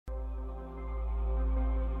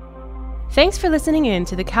Thanks for listening in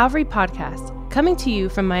to the Calvary Podcast, coming to you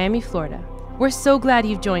from Miami, Florida. We're so glad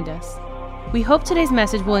you've joined us. We hope today's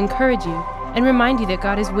message will encourage you and remind you that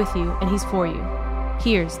God is with you and He's for you.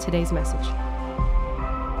 Here's today's message.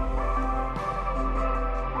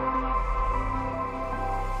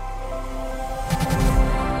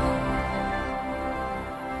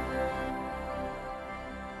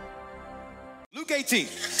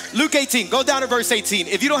 Luke 18, go down to verse 18.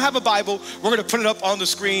 If you don't have a Bible, we're gonna put it up on the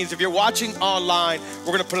screens. If you're watching online,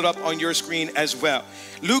 we're gonna put it up on your screen as well.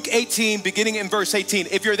 Luke 18, beginning in verse 18.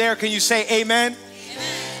 If you're there, can you say amen?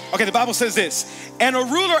 Okay, the Bible says this. And a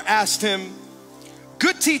ruler asked him,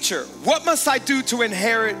 "Good teacher, what must I do to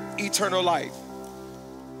inherit eternal life?"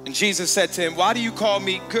 And Jesus said to him, "Why do you call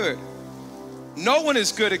me good? No one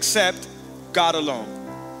is good except God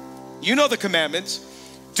alone. You know the commandments.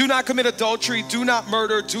 Do not commit adultery, do not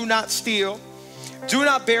murder, do not steal, do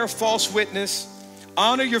not bear false witness,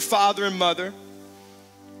 honor your father and mother."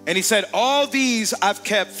 And he said, "All these I've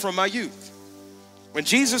kept from my youth." When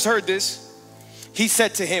Jesus heard this, he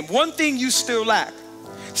said to him, "One thing you still lack.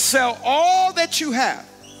 Sell all that you have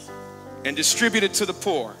and distribute it to the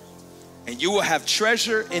poor, and you will have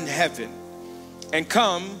treasure in heaven. And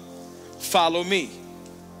come, follow me."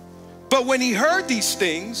 But when he heard these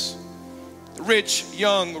things, the rich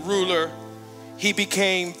young ruler, he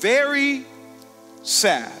became very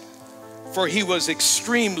sad, for he was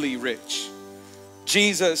extremely rich.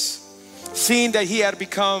 Jesus, seeing that he had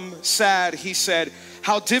become sad, he said,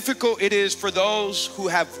 "How difficult it is for those who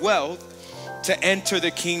have wealth to enter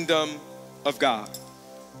the kingdom of God.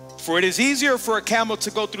 For it is easier for a camel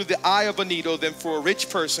to go through the eye of a needle than for a rich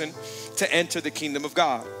person to enter the kingdom of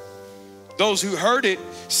God." Those who heard it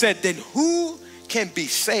said, "Then who can be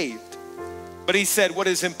saved?" But he said, "What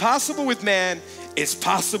is impossible with man is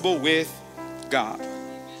possible with God."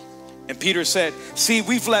 And Peter said, "See,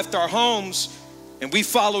 we've left our homes and we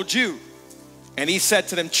followed you." And he said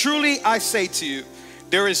to them, "Truly I say to you,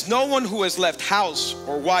 there is no one who has left house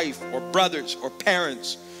or wife or brothers or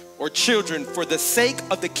parents or children for the sake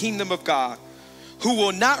of the kingdom of God, who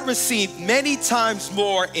will not receive many times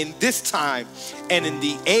more in this time and in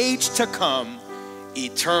the age to come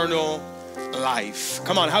eternal life."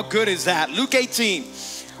 Come on, how good is that? Luke 18,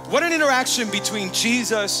 what an interaction between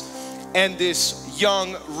Jesus and this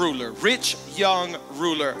young ruler, rich young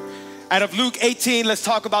ruler. Out of Luke 18, let's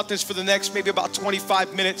talk about this for the next maybe about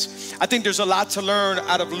 25 minutes. I think there's a lot to learn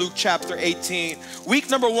out of Luke chapter 18. Week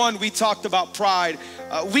number 1, we talked about pride.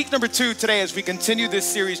 Week number 2 today, as we continue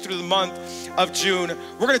this series through the month of June,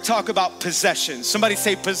 we're gonna talk about possessions. Somebody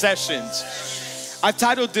say possessions. I've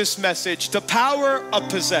titled this message, "The Power of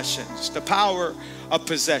Possessions." The power of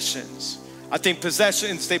possessions. I think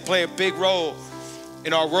possessions, they play a big role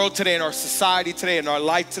in our world today, in our society today, in our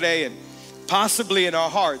life today, and possibly in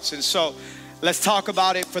our hearts. And so let's talk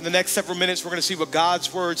about it for the next several minutes. We're gonna see what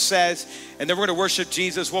God's word says, and then we're gonna worship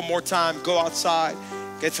Jesus one more time, go outside,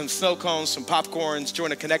 get some snow cones, some popcorns,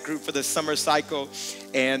 join a connect group for the summer cycle,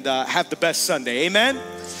 and have the best Sunday, amen?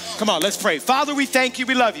 Come on, let's pray. Father, we thank you,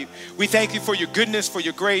 we love you. We thank you for your goodness, for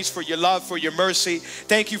your grace, for your love, for your mercy.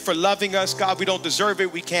 Thank you for loving us, God. We don't deserve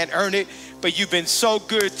it, we can't earn it, but you've been so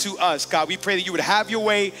good to us, God. We pray that you would have your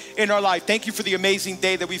way in our life. Thank you for the amazing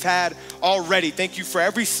day that we've had already. Thank you for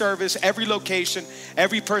every service, every location,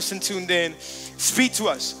 every person tuned in. Speak to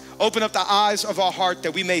us. Open up the eyes of our heart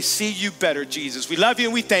that we may see you better, Jesus. We love you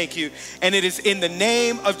and we thank you. And it is in the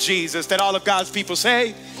name of Jesus that all of God's people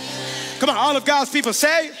say, come on, all of God's people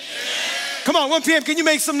say, come on, 1 p.m., can you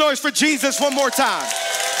make some noise for Jesus one more time?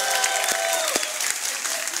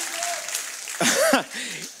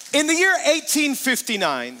 In the year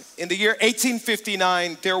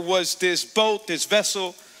 1859, there was this boat, this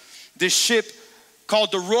vessel, this ship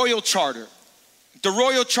called the Royal Charter. The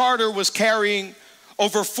Royal Charter was carrying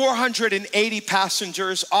over 480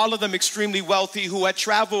 passengers, all of them extremely wealthy, who had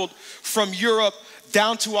traveled from Europe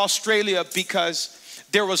down to Australia because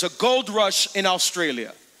there was a gold rush in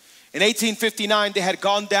Australia. In 1859, they had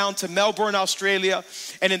gone down to Melbourne, Australia,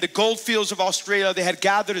 and in the gold fields of Australia, they had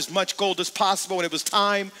gathered as much gold as possible, and it was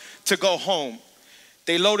time to go home.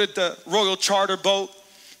 They loaded the Royal Charter boat.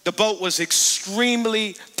 The boat was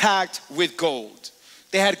extremely packed with gold.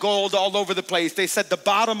 They had gold all over the place. They said the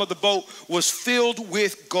bottom of the boat was filled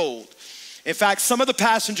with gold. In fact, some of the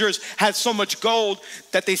passengers had so much gold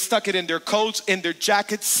that they stuck it in their coats, in their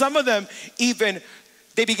jackets. Some of them even,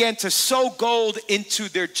 they began to sew gold into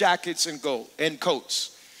their jackets and coats.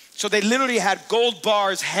 So they literally had gold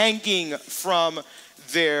bars hanging from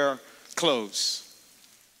their clothes.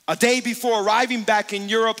 A day before arriving back in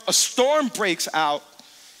Europe, a storm breaks out,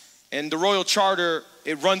 and the Royal Charter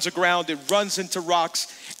it runs aground, it runs into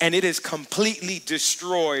rocks, and it is completely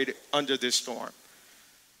destroyed under this storm.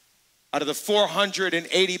 Out of the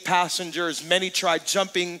 480 passengers, many tried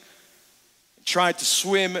jumping, tried to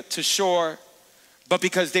swim to shore, but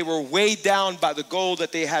because they were weighed down by the gold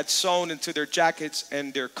that they had sewn into their jackets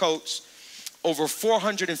and their coats, over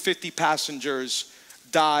 450 passengers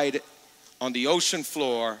died on the ocean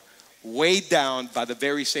floor, weighed down by the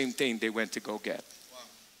very same thing they went to go get. Wow.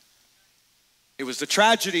 It was the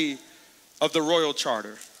tragedy of the Royal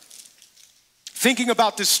Charter. Thinking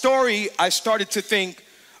about this story, I started to think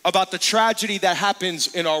about the tragedy that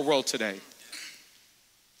happens in our world today.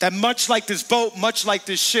 That much like this boat, much like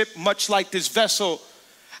this ship, much like this vessel,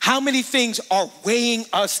 how many things are weighing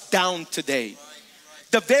us down today?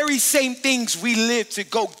 The very same things we live to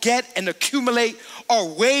go get and accumulate are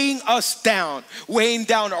weighing us down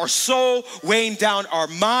our soul, weighing down our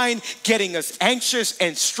mind, getting us anxious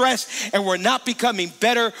and stressed, and we're not becoming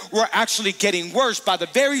better, we're actually getting worse by the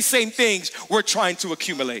very same things we're trying to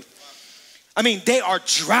accumulate. I mean, they are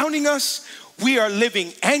drowning us. We are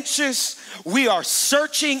living anxious. We are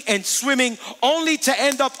searching and swimming only to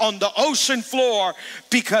end up on the ocean floor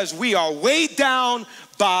because we are weighed down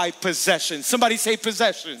by possessions. Somebody say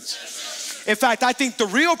possessions. In fact, I think the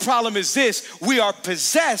real problem is this: we are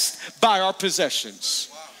possessed by our possessions.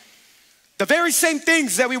 The very same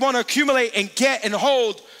things that we want to accumulate and get and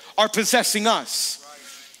hold are possessing us.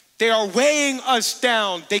 They are weighing us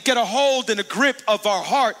down. They get a hold and a grip of our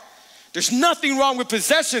heart. There's nothing wrong with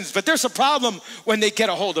possessions, but there's a problem when they get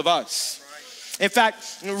a hold of us. In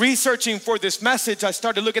fact, researching for this message, I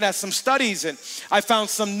started looking at some studies and I found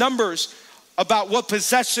some numbers about what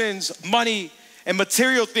possessions, money, and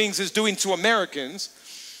material things is doing to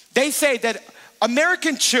Americans. They say that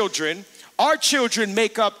American children, our children,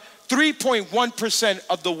 make up 3.1%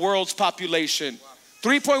 of the world's population.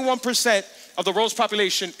 3.1% of the world's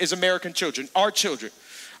population is American children, our children.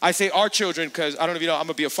 I say our children because I don't know if you know, I'm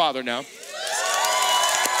gonna be a father now.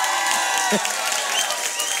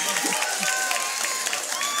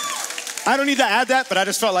 I don't need to add that, but I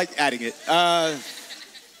just felt like adding it.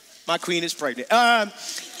 My queen is pregnant.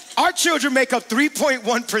 Our children make up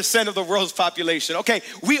 3.1% of the world's population. Okay,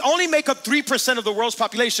 we only make up 3% of the world's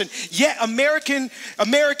population, yet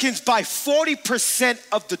Americans buy 40%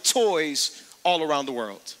 of the toys all around the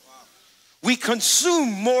world. We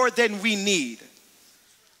consume more than we need.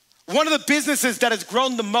 One of the businesses that has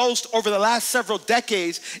grown the most over the last several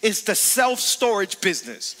decades is the self-storage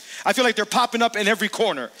business. I feel like they're popping up in every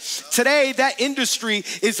corner. Today, that industry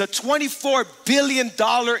is a $24 billion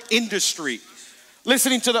industry.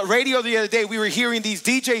 Listening to the radio the other day, we were hearing these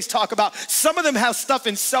DJs talk about some of them have stuff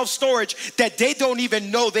in self-storage that they don't even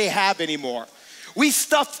know they have anymore. We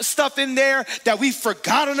stuff stuff in there that we've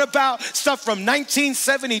forgotten about, stuff from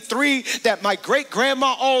 1973 that my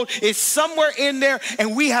great-grandma owned is somewhere in there,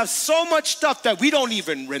 and we have so much stuff that we don't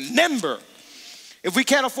even remember. If we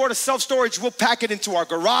can't afford a self-storage, we'll pack it into our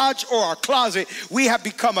garage or our closet. We have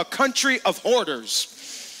become a country of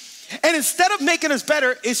hoarders. And instead of making us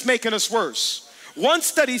better, it's making us worse. One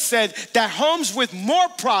study said that homes with more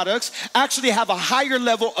products actually have a higher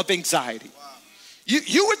level of anxiety.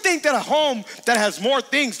 You would think that a home that has more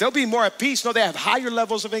things, they'll be more at peace. No, they have higher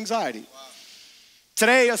levels of anxiety. Wow.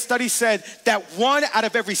 Today, a study said that 1 out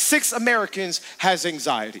of every 6 Americans has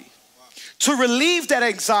anxiety. Wow. To relieve that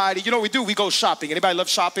anxiety, you know what we do? We go shopping. Anybody love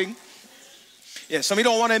shopping? Yeah, some of you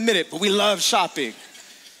don't want to admit it, but we love shopping.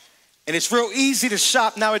 And it's real easy to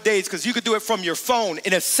shop nowadays because you could do it from your phone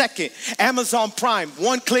in a second. Amazon Prime,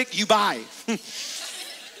 1 click, you buy.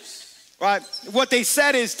 Right? What they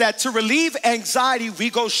said is that to relieve anxiety,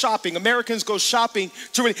 we go shopping. Americans go shopping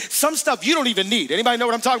to relieve some stuff you don't even need. Anybody know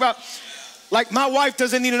what I'm talking about? Like my wife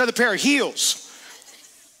doesn't need another pair of heels.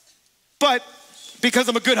 But because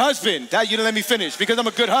I'm a good husband, you didn't let me finish. Because I'm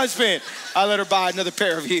a good husband, I let her buy another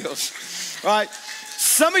pair of heels. Right?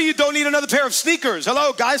 Some of you don't need another pair of sneakers.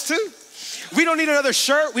 Hello, guys too. We don't need another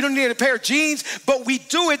shirt. We don't need a pair of jeans. But we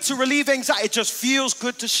do it to relieve anxiety. It just feels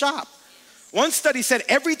good to shop. One study said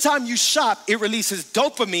every time you shop, it releases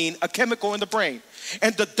dopamine, a chemical in the brain.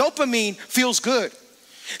 And the dopamine feels good.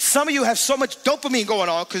 Some of you have so much dopamine going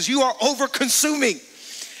on because you are over consuming.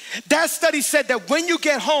 That study said that when you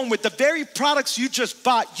get home with the very products you just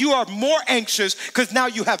bought, you are more anxious because now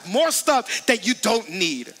you have more stuff that you don't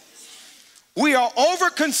need. We are over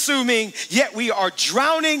consuming, yet we are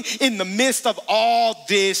drowning in the midst of all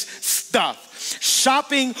this stuff.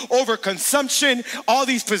 Shopping, over consumption, all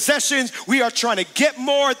these possessions. We are trying to get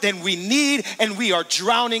more than we need, and we are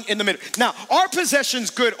drowning in the middle. Now, are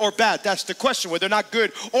possessions good or bad? That's the question, whether they're not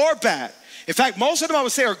good or bad. In fact, most of them I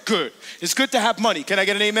would say are good. It's good to have money. Can I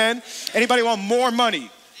get an amen? Anybody want more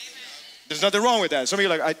money? There's nothing wrong with that. Some of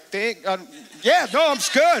you are like, I think, yeah, no, I'm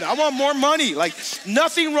good. I want more money. Like,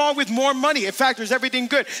 nothing wrong with more money. In fact, there's everything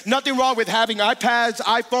good. Nothing wrong with having iPads,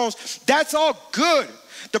 iPhones. That's all good.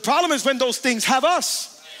 The problem is when those things have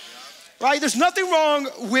us, right? There's nothing wrong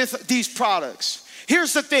with these products.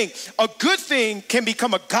 Here's the thing. A good thing can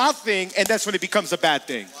become a God thing, and that's when it becomes a bad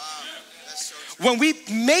thing. When we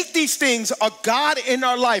make these things a God in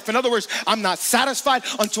our life, in other words, I'm not satisfied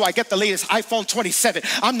until I get the latest iPhone 27.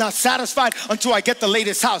 I'm not satisfied until I get the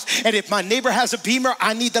latest house. And if my neighbor has a Beamer,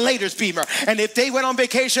 I need the latest Beamer. And if they went on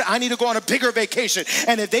vacation, I need to go on a bigger vacation.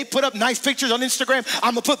 And if they put up nice pictures on Instagram,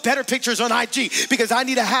 I'm gonna put better pictures on IG because I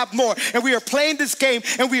need to have more. And we are playing this game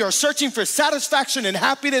and we are searching for satisfaction and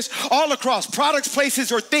happiness all across products,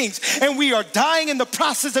 places, or things. And we are dying in the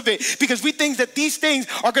process of it because we think that these things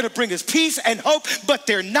are gonna bring us peace and hope. But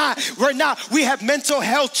they're not. We're not. We have mental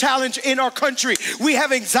health challenge in our country. We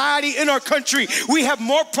have anxiety in our country. We have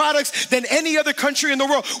more products than any other country in the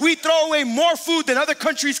world. We throw away more food than other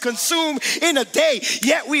countries consume in a day.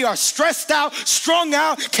 Yet we are stressed out, strung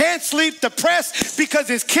out, can't sleep, depressed because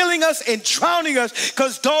it's killing us and drowning us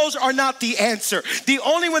because those are not the answer. The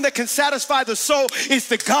only one that can satisfy the soul is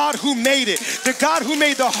the God who made it. The God who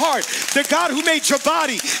made the heart. The God who made your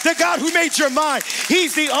body. The God who made your mind.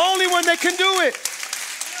 He's the only one that can do it.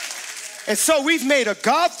 And so we've made a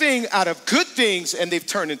God thing out of good things and they've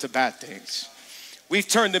turned into bad things. We've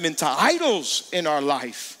turned them into idols in our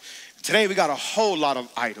life. Today we got a whole lot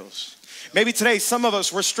of idols. Maybe today some of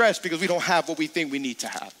us, we're stressed because we don't have what we think we need to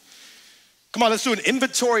have. Come on, let's do an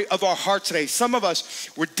inventory of our heart today. Some of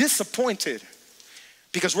us, we're disappointed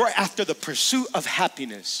because we're after the pursuit of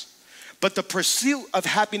happiness. But the pursuit of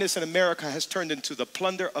happiness in America has turned into the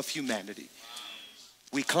plunder of humanity.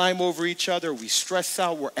 We climb over each other, we stress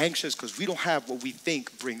out, we're anxious because we don't have what we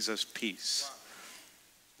think brings us peace.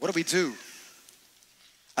 What do?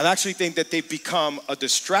 I actually think that they've become a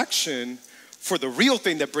distraction for the real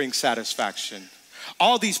thing that brings satisfaction.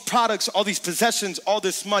 All these products, all these possessions, all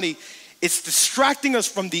this money, it's distracting us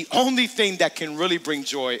from the only thing that can really bring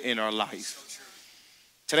joy in our life.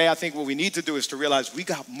 Today, I think what we need to do is to realize we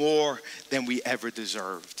got more than we ever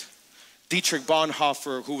deserved. Dietrich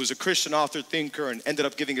Bonhoeffer, who was a Christian author, thinker, and ended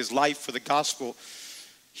up giving his life for the gospel,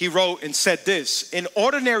 he wrote and said this: in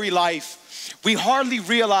ordinary life, we hardly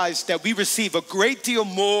realize that we receive a great deal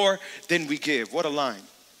more than we give. What a line.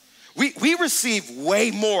 We receive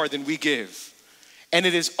way more than we give. And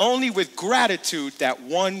it is only with gratitude that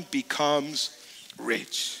one becomes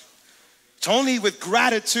rich. It's only with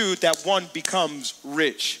gratitude that one becomes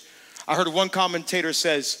rich. I heard one commentator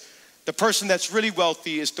says, the person that's really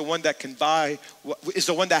wealthy is the one that can buy, is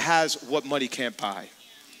the one that has what money can't buy.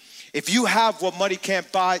 If you have what money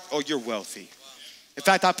can't buy, oh, you're wealthy. In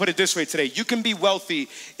fact, I put it this way today: you can be wealthy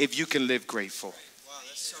if you can live grateful.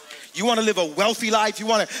 You want to live a wealthy life? You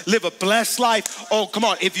want to live a blessed life? Oh, come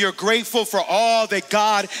on. If you're grateful for all that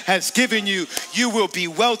God has given you, you will be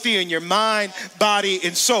wealthy in your mind, body,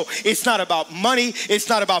 and soul. It's not about money. It's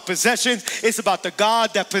not about possessions. It's about the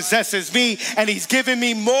God that possesses me, and he's given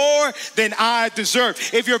me more than I deserve.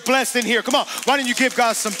 If you're blessed in here, come on. Why don't you give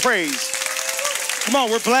God some praise? Come on,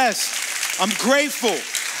 we're blessed. I'm grateful.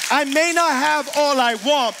 I may not have all I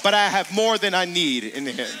want, but I have more than I need in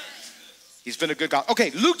him. He's been a good God. Okay,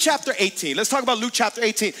 Luke chapter 18. Let's talk about Luke chapter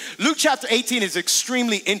 18. Luke chapter 18 is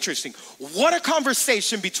extremely interesting. What a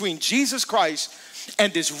conversation between Jesus Christ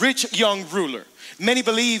and this rich young ruler. Many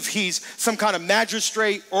believe he's some kind of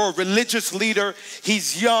magistrate or a religious leader.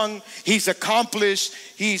 He's young, he's accomplished,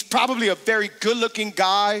 he's probably a very good-looking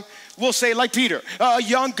guy. We'll say like Peter, a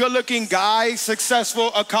young, good-looking guy,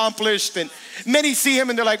 successful, accomplished. And many see him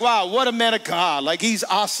and they're like, wow, what a man of God. Like, he's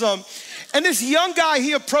awesome. And this young guy,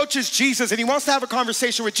 he approaches Jesus and he wants to have a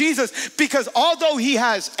conversation with Jesus because although he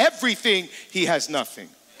has everything, he has nothing.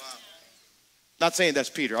 Wow. Not saying that's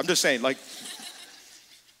Peter. I'm just saying, like,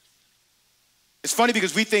 it's funny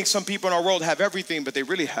because we think some people in our world have everything, but they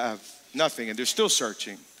really have nothing and they're still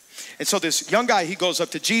searching. And so this young guy, he goes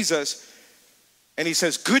up to Jesus and he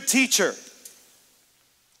says, good teacher,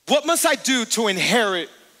 what must I do to inherit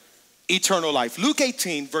eternal life? Luke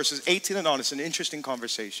 18, verses 18 and on, it's an interesting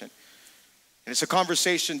conversation. And it's a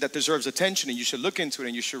conversation that deserves attention, and you should look into it,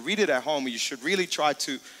 and you should read it at home, and you should really try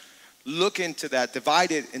to look into that,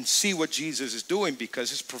 divide it, and see what Jesus is doing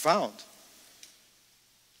because it's profound.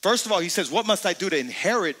 First of all, he says, what must I do to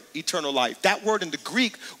inherit eternal life? That word in the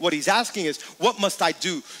Greek, what he's asking is, what must I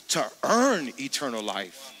do to earn eternal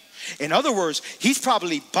life? In other words, he's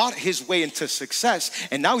probably bought his way into success,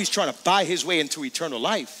 and now he's trying to buy his way into eternal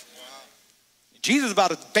life. Jesus is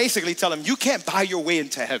about to basically tell him, you can't buy your way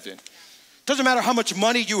into heaven. Doesn't matter how much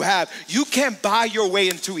money you have, you can't buy your way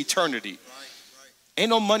into eternity. Ain't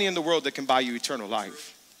no money in the world that can buy you eternal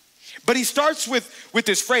life. But he starts with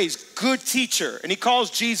this phrase, good teacher, and he calls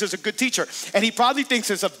Jesus a good teacher. And he probably thinks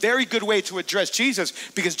it's a very good way to address Jesus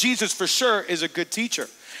because Jesus for sure is a good teacher.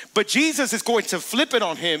 But Jesus is going to flip it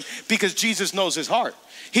on him because Jesus knows his heart.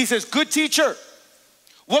 He says, good teacher,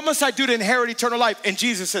 what must I do to inherit eternal life? And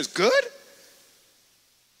Jesus says, good?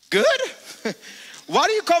 Good? Why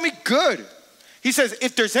do you call me good? He says,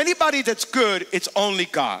 if there's anybody that's good, it's only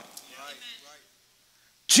God.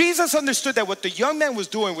 Jesus understood that what the young man was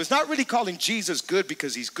doing was not really calling Jesus good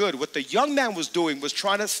because he's good. What the young man was doing was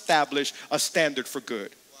trying to establish a standard for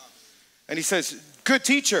good. And he says, good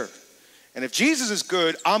teacher. And if Jesus is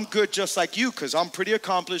good, I'm good just like you because I'm pretty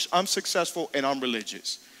accomplished, I'm successful, and I'm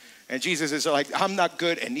religious. And Jesus is like, I'm not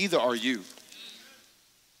good and neither are you.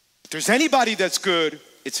 If there's anybody that's good,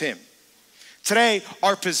 it's him. Today,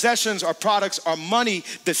 our possessions, our products, our money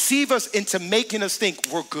deceive us into making us think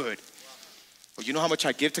we're good. Well, you know how much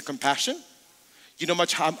I give to compassion? You know how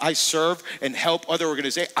much I serve and help other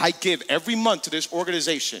organizations? I give every month to this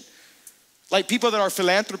organization. Like people that are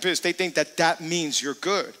philanthropists, they think that that means you're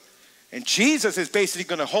good. And Jesus is basically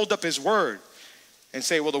going to hold up his word and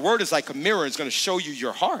say, well, the word is like a mirror. It's going to show you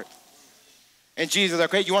your heart. And Jesus is like,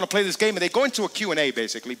 okay, you want to play this game? And they go into a Q&A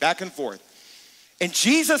basically, back and forth. And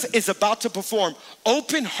Jesus is about to perform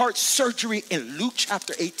open heart surgery in Luke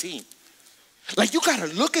chapter 18. Like, you got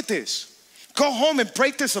to look at this. Go home and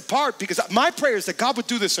break this apart because my prayer is that God would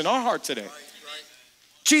do this in our heart today. Right.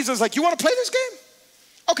 Jesus is like, you want to play this game?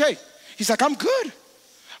 Okay. He's like, I'm good.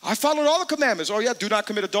 I followed all the commandments. Oh yeah, do not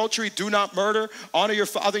commit adultery, do not murder, honor your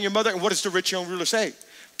father and your mother. And what does the rich young ruler say?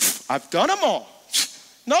 I've done them all.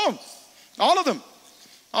 No, all of them.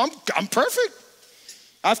 I'm perfect.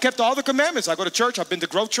 I've kept all the commandments. I go to church. I've been to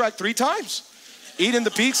Growth Track 3 times. Eating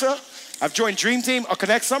the pizza. I've joined Dream Team, a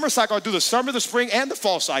Connect Summer Cycle. I do the summer, the spring, and the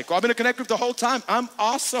fall cycle. I've been a Connect group the whole time. I'm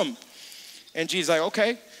awesome. And Jesus is like,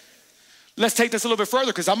 okay, let's take this a little bit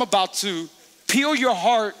further because I'm about to peel your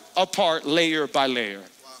heart apart layer by layer. Wow.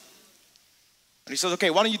 And he says,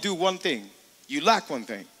 okay, why don't you do one thing? You lack one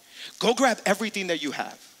thing. Go grab everything that you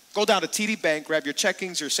have. Go down to TD Bank, grab your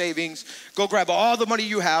checkings, your savings. Go grab all the money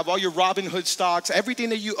you have, all your Robin Hood stocks, everything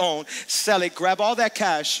that you own. Sell it, grab all that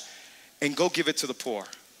cash, and go give it to the poor.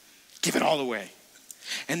 Give it all away.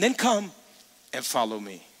 And then come and follow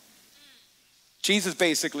me. Jesus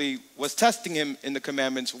basically was testing him in the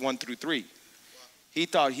commandments 1 through 3. He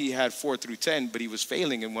thought he had 4 through 10, but he was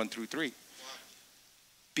failing in 1 through 3.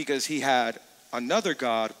 Because he had another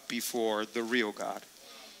God before the real God.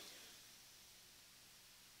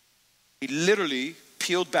 He literally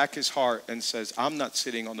peeled back his heart and says, I'm not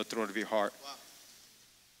sitting on the throne of your heart.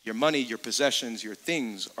 Your money, your possessions, your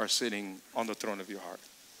things are sitting on the throne of your heart.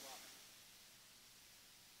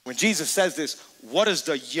 When Jesus says this, what does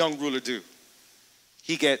the young ruler do?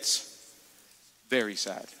 He gets very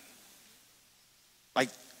sad. Like,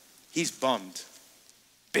 he's bummed,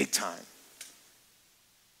 big time.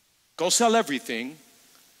 Go sell everything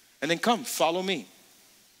and then come, follow me.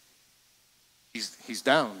 He's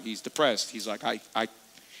down, he's depressed. He's like,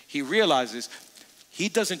 he realizes he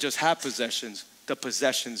doesn't just have possessions, the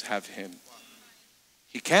possessions have him.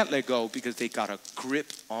 He can't let go because they got a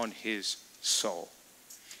grip on his soul.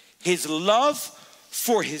 His love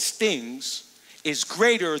for his things is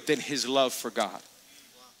greater than his love for God.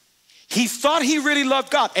 He thought he really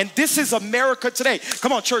loved God. And this is America today.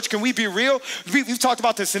 Come on, church, can we be real? We've talked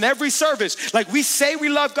about this in every service. Like, we say we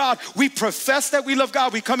love God. We profess that we love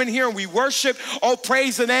God. We come in here and we worship. Oh,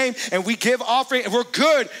 praise the name. And we give offering. And we're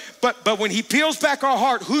good. But when he peels back our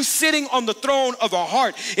heart, who's sitting on the throne of our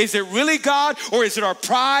heart? Is it really God? Or is it our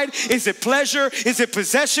pride? Is it pleasure? Is it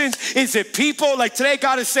possessions? Is it people? Like, today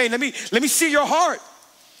God is saying, let me see your heart.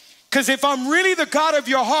 Because if I'm really the God of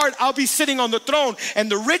your heart, I'll be sitting on the throne. And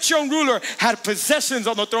the rich young ruler had possessions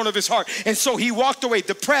on the throne of his heart. And so he walked away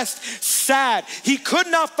depressed, sad. He could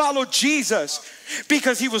not follow Jesus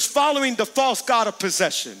because he was following the false God of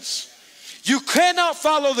possessions. You cannot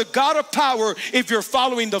follow the God of power if you're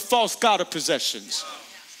following the false God of possessions.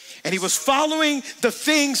 And he was following the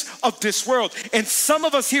things of this world. And some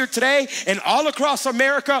of us here today and all across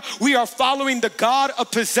America, we are following the God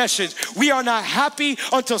of possessions. We are not happy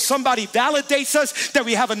until somebody validates us, that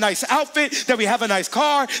we have a nice outfit, that we have a nice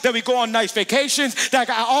car, that we go on nice vacations, that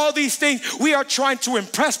all these things. We are trying to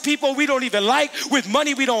impress people we don't even like with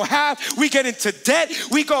money we don't have. We get into debt.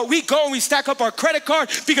 We go and we stack up our credit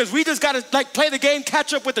card because we just got to like play the game,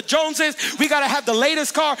 catch up with the Joneses. We got to have the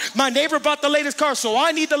latest car. My neighbor bought the latest car, so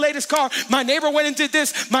I need the latest latest car. My neighbor went and did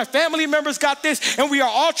this. My family members got this. And we are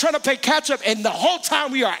all trying to play catch up. And the whole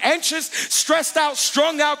time we are anxious, stressed out,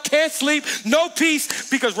 strung out, can't sleep, no peace,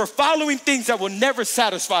 because we're following things that will never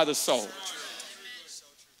satisfy the soul.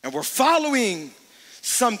 And we're following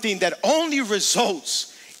something that only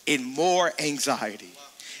results in more anxiety,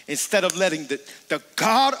 instead of letting the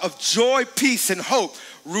God of joy, peace, and hope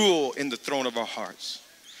rule in the throne of our hearts.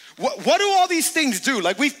 What do all these things do?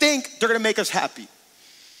 Like, we think they're gonna make us happy.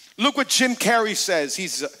 Look what Jim Carrey says.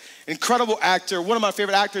 He's an incredible actor, one of my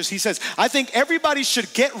favorite actors. He says, I think everybody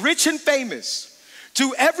should get rich and famous,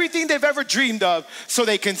 do everything they've ever dreamed of, so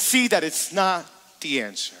they can see that it's not the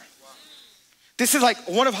answer. This is like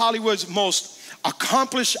one of Hollywood's most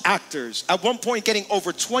accomplished actors, at one point getting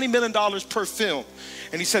over $20 million per film.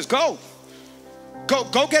 And he says, go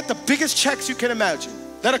get the biggest checks you can imagine.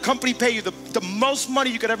 Let a company pay you the most money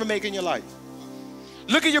you could ever make in your life.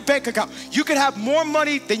 Look at your bank account. You could have more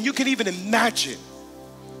money than you can even imagine.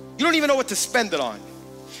 You don't even know what to spend it on.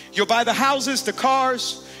 You'll buy the houses, the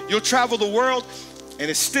cars, you'll travel the world, and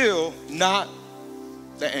it's still not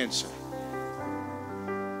the answer.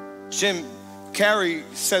 Jim Carrey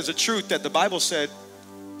says a truth that the Bible said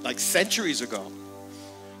like centuries ago.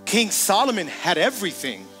 King Solomon had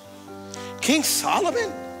everything. King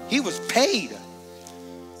Solomon, he was paid.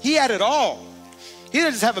 He had it all. He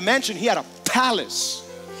didn't just have a mansion, he had a palace.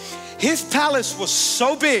 His palace was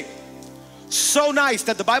so big, so nice,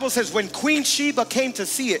 that the Bible says when Queen Sheba came to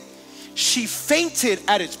see it, she fainted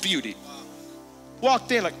at its beauty.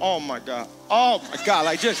 Walked in like, oh my God,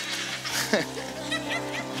 like just.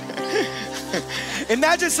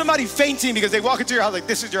 Imagine somebody fainting because they walk into your house like,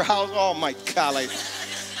 this is your house, oh my God, like,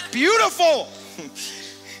 beautiful.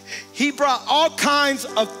 He brought all kinds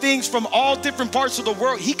of things from all different parts of the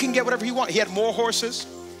world. He can get whatever he wants. He had more horses.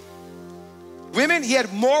 Women, he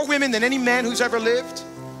had more women than any man who's ever lived.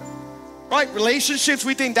 Right? Relationships,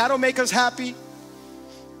 we think that'll make us happy.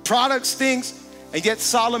 Products, things. And yet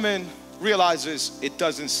Solomon realizes it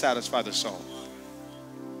doesn't satisfy the soul.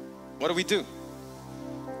 What do?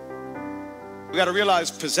 We got to realize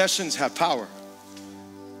possessions have power.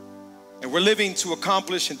 And we're living to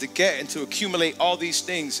accomplish and to get and to accumulate all these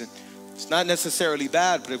things. And it's not necessarily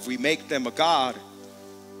bad, but if we make them a God,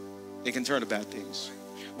 they can turn to bad things.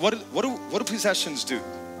 What do possessions do?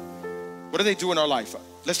 What do they do in our life?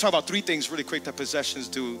 Let's talk about three things really quick that possessions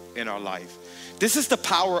do in our life. This is the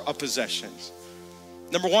power of possessions.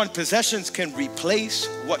 Number one, possessions can replace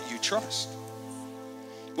what you trust.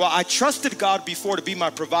 Well, I trusted God before to be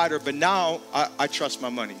my provider, but now I trust my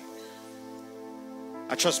money.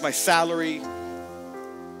 I trust my salary.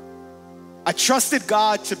 I trusted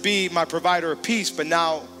God to be my provider of peace, but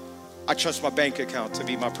now I trust my bank account to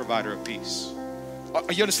be my provider of peace.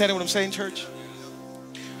 Are you understanding what I'm saying, church?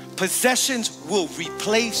 Possessions will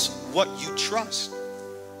replace what you trust.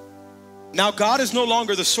 Now, God is no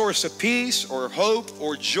longer the source of peace or hope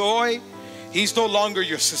or joy. He's no longer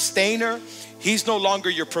your sustainer. He's no longer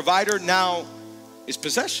your provider. Now it's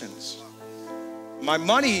possessions. My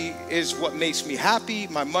money is what makes me happy.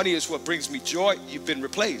 My money is what brings me joy. You've been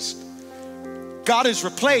replaced. God is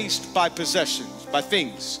replaced by possessions, by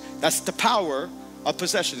things. That's the power of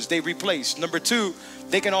possessions. They replace. Number two,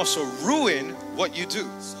 they can also ruin what you do.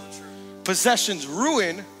 Possessions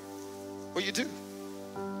ruin what you do.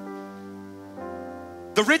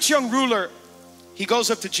 The rich young ruler, he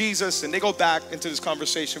goes up to Jesus, and they go back into this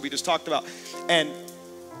conversation we just talked about. And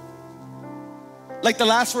like the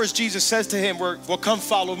last words Jesus says to him were, well, come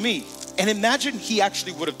follow me. And imagine he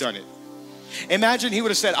actually would have done it. Imagine he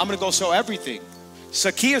would have said, I'm gonna go sell everything.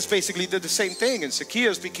 Zacchaeus basically did the same thing, and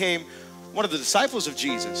Zacchaeus became one of the disciples of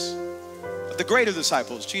Jesus, the greater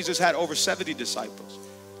disciples. Jesus had over 70 disciples.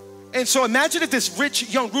 And so imagine if this rich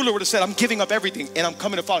young ruler would have said, I'm giving up everything and I'm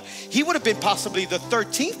coming to follow. He would have been possibly the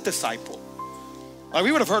 13th disciple. Like,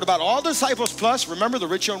 we would have heard about all the disciples plus, remember the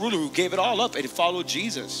rich young ruler who gave it all up and followed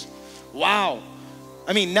Jesus. Wow.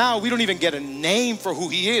 I mean, now we don't even get a name for who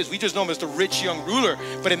he is. We just know him as the rich young ruler.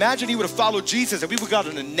 But imagine he would have followed Jesus and we would have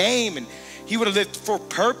gotten a name and he would have lived for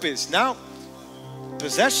purpose. Now,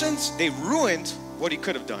 possessions, they ruined what he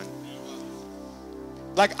could have done.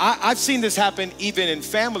 Like, I've seen this happen even in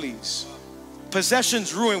families.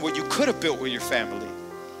 Possessions ruin what you could have built with your family.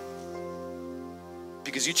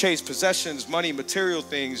 Because you chase possessions, money, material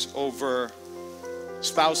things over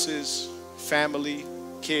spouses, family,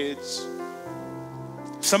 kids.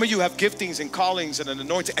 Some of you have giftings and callings and an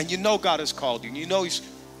anointing, and you know God has called you, and you know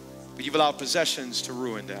but you've allowed possessions to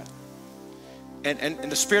ruin that.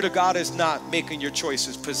 And the Spirit of God is not making your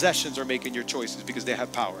choices. Possessions are making your choices because they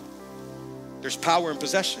have power. There's power in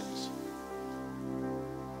possessions.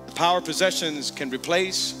 The power of possessions can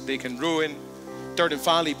replace, they can ruin. Third and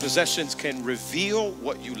finally, possessions can reveal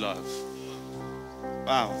what you love.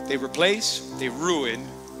 Wow, they replace, they ruin,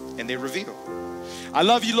 and they reveal. I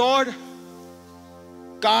love you, Lord.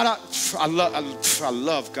 God, I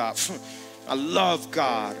love God. I love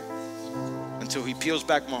God until he peels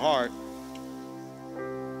back my heart.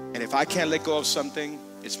 And if I can't let go of something,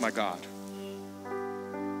 it's my God.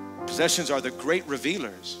 Possessions are the great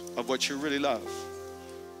revealers of what you really love.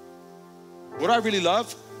 What I really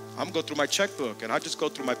love, I'm gonna go through my checkbook and I just go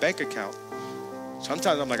through my bank account.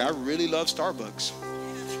 Sometimes I'm like, I really love Starbucks.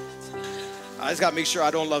 I just gotta make sure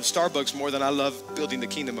I don't love Starbucks more than I love building the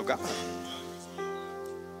kingdom of God.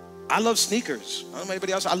 I love sneakers. I don't know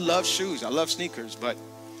anybody else. I love shoes. I love sneakers. But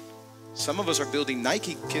some of us are building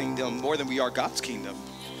Nike kingdom more than we are God's kingdom.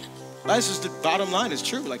 That's just the bottom line. It's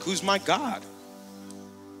true. Like, who's my God?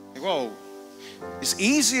 Like, whoa. It's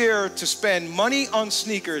easier to spend money on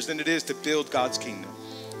sneakers than it is to build God's kingdom.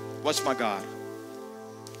 What's my God?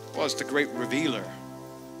 Well, it's the great revealer.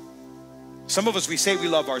 Some of us, we say we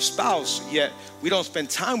love our spouse, yet we don't spend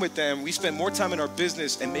time with them. We spend more time in our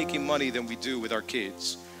business and making money than we do with our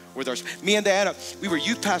kids. Me and Diana, we were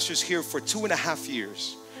youth pastors here for 2.5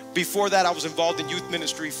 years. Before that, I was involved in youth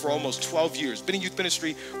ministry for almost 12 years. Been in youth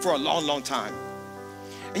ministry for a long, long time.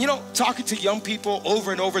 And you know, talking to young people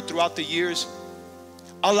over and over throughout the years,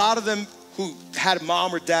 a lot of them who had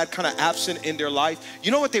mom or dad kind of absent in their life,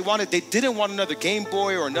 you know what they wanted? They didn't want another Game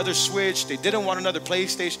Boy or another Switch. They didn't want another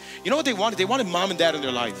PlayStation. You know what they wanted? They wanted mom and dad in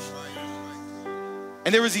their life.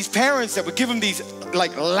 And there was these parents that would give them these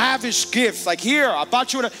like lavish gifts. Like, here, I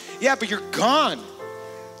bought you yeah, but you're gone.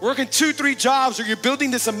 Working 2-3 jobs, or you're building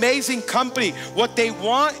this amazing company. What they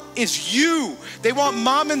want is you. They want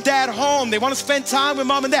mom and dad home. They want to spend time with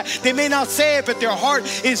mom and dad. They may not say it, but their heart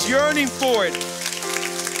is yearning for it.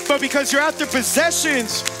 But because you're after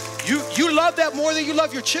possessions, you love that more than you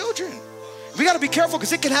love your children. We got to be careful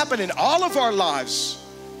because it can happen in all of our lives.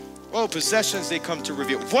 Oh, possessions, they come to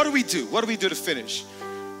reveal. What do we do? What do we do to finish?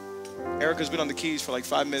 Erica's been on the keys for like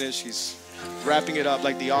 5 minutes. She's wrapping it up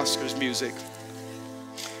like the Oscars music.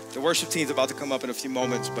 The worship team's about to come up in a few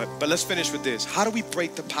moments, but let's finish with this. How do we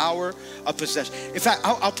break the power of possession? In fact,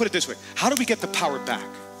 I'll put it this way. How do we get the power back?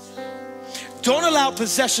 Don't allow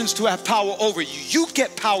possessions to have power over you. You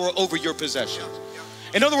get power over your possessions.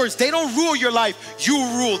 In other words, they don't rule your life, you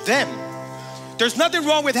rule them. There's nothing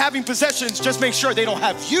wrong with having possessions, just make sure they don't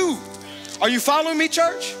have you. Are you following me,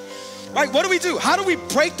 church? Right, what do we do? How do we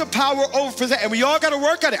break the power over possession? And we all got to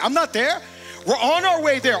work at it. I'm not there. We're on our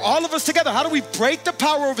way there, all of us together. How do we break the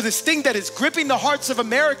power over this thing that is gripping the hearts of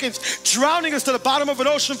Americans, drowning us to the bottom of an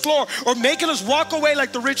ocean floor, or making us walk away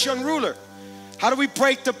like the rich young ruler? How do we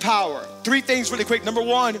break the power? 3 things really quick. Number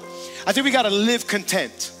 1, I think we got to live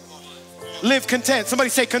content. Live content.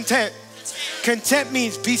 Somebody say content. Content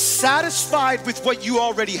means be satisfied with what you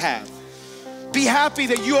already have. Be happy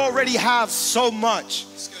that you already have so much.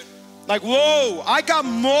 Like, whoa, I got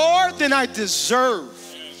more than I deserve.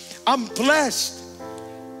 I'm blessed.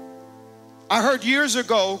 I heard years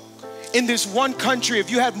ago, in this one country,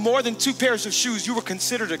 if you had more than 2 pairs of shoes, you were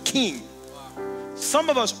considered a king. Some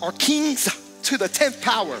of us are kings to the 10th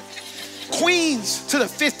power, queens to the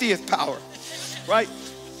 50th power, right?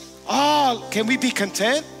 Oh, can we be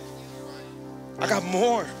content? I got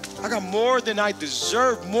more. I got more than I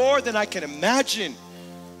deserve, more than I can imagine.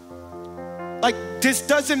 Like, this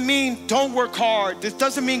doesn't mean don't work hard. This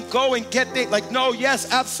doesn't mean go and get things. Like, no,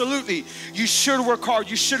 yes, absolutely. You should work hard.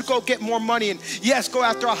 You should go get more money. And yes, go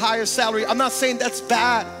after a higher salary. I'm not saying that's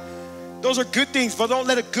bad. Those are good things, but don't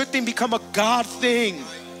let a good thing become a God thing,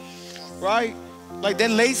 right? Like,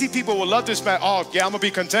 then lazy people will love this, man. Oh, yeah, I'm going to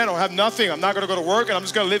be content. I don't have nothing. I'm not going to go to work, and I'm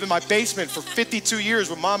just going to live in my basement for 52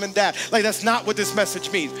 years with mom and dad. Like, that's not what this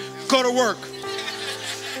message means. Go to work.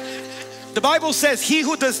 The Bible says he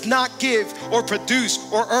who does not give or produce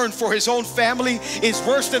or earn for his own family is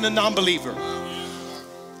worse than a non-believer.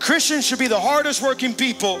 Christians should be the hardest working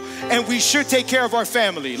people, and we should take care of our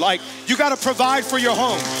family. Like, you got to provide for your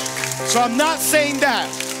home. So I'm not saying that.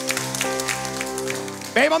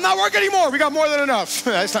 Babe, I'm not working anymore. We got more than enough.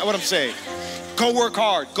 That's not what I'm saying. Go work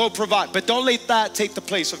hard, go provide, but don't let that take the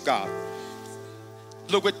place of God.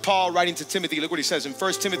 Look what Paul writing to Timothy, look what he says in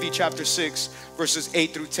 1 Timothy chapter 6, verses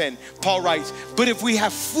 8 through 10. Paul writes, but if we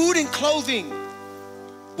have food and clothing,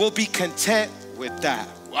 we'll be content with that.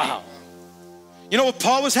 Wow. You know what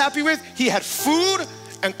Paul was happy with? He had food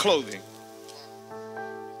and clothing.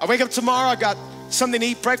 I wake up tomorrow, I got something to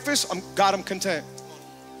eat, breakfast, I'm content.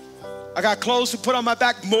 I got clothes to put on my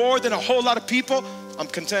back more than a whole lot of people, I'm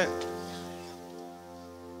content.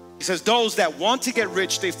 He says, those that want to get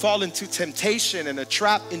rich, they fall into temptation and a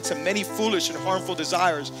trap into many foolish and harmful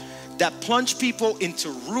desires that plunge people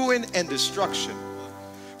into ruin and destruction.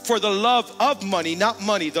 For the love of money, not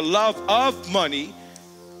money, the love of money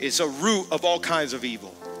is a root of all kinds of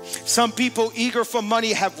evil. Some people eager for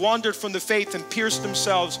money have wandered from the faith and pierced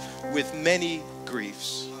themselves with many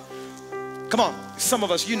griefs. Come on, some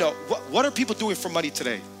of us, you know, what are people doing for money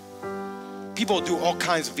today? People do all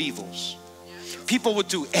kinds of evils. People would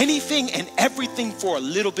do anything and everything for a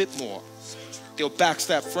little bit more. They'll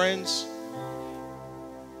backstab friends.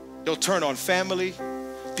 They'll turn on family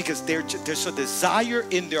because there's a desire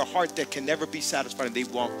in their heart that can never be satisfied and they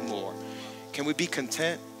want more. Can we be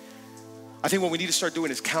content? I think what we need to start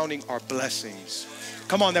doing is counting our blessings.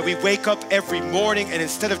 Come on, that we wake up every morning and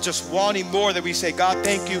instead of just wanting more, that we say, God,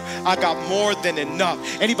 thank you, I got more than enough.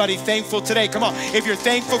 Anybody thankful today? Come on, if you're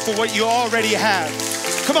thankful for what you already have.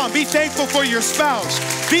 Come on, be thankful for your spouse.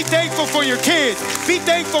 Be thankful for your kids. Be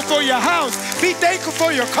thankful for your house. Be thankful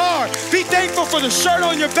for your car. Be thankful for the shirt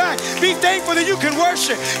on your back. Be thankful that you can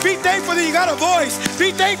worship. Be thankful that you got a voice.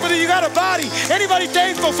 Be thankful that you got a body. Anybody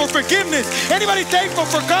thankful for forgiveness? Anybody thankful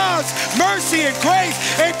for God's mercy and grace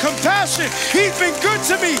and compassion? He's been good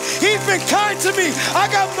to me. He's been kind to me. I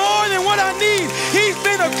got more than what I need. He's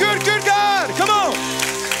been a good, good God. Come on.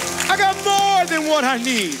 I got more than what I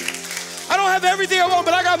need. I don't have everything I want,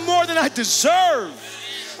 but I got more than I deserve.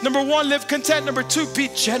 Number one, live content. Number two, be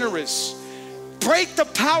generous. Break the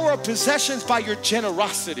power of possessions by your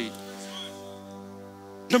generosity.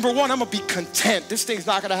 Number one, I'm going to be content. This thing's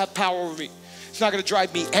not going to have power over me. It's not going to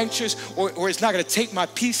drive me anxious, or it's not going to take my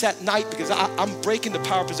peace at night because I'm breaking the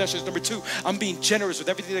power of possessions. Number two, I'm being generous with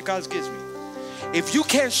everything that God gives me. If you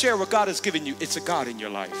can't share what God has given you, it's a God in your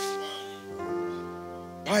life.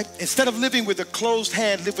 Right? Instead of living with a closed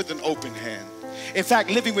hand, live with an open hand. In fact,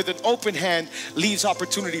 living with an open hand leaves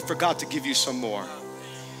opportunity for God to give you some more.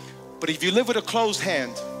 But if you live with a closed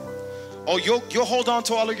hand, you'll hold on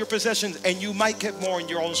to all of your possessions and you might get more in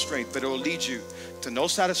your own strength, but it will lead you to no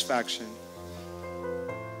satisfaction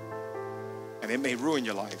and it may ruin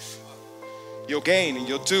your life. You'll gain and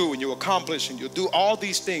you'll do and you'll accomplish and you'll do all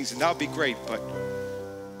these things and that'll be great, but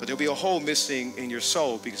there'll be a hole missing in your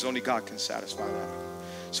soul because only God can satisfy that.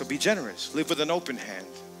 So be generous. Live with an open hand.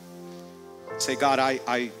 Say, God,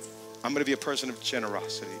 I'm going to be a person of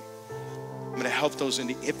generosity. I'm going to help those in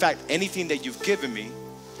need. In fact, anything that you've given me,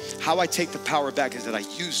 how I take the power back is that I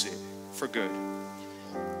use it for good.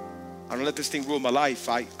 I don't let this thing rule my life.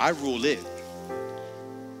 I rule it.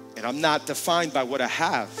 And I'm not defined by what I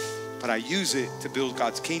have, but I use it to build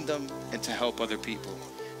God's kingdom and to help other people.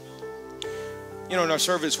 You know, in our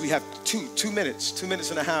service, we have two minutes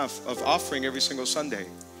and a half of offering every single Sunday.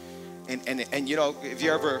 And you know, if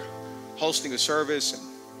you're ever hosting a service,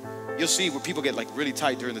 and you'll see where people get like really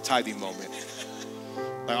tight during the tithing moment.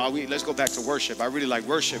 Like, let's go back to worship. I really like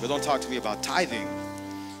worship, but don't talk to me about tithing.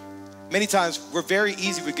 Many times, we're very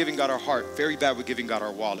easy with giving God our heart, very bad with giving God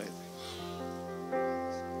our wallet.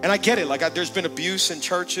 And I get it, there's been abuse in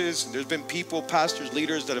churches, and there's been people, pastors,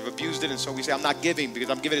 leaders that have abused it, and so we say, I'm not giving because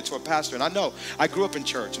I'm giving it to a pastor. And I know, I grew up in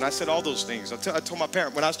church, and I said all those things. I told my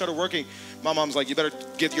parent, when I started working, my mom's like, you better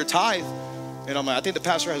give your tithe. And I'm like, I think the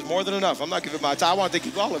pastor has more than enough. I'm not giving my tithe, I want to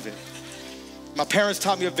keep all of it. My parents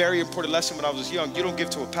taught me a very important lesson when I was young. You don't give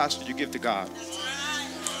to a pastor, you give to God.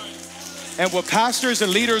 And what pastors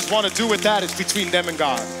and leaders want to do with that is between them and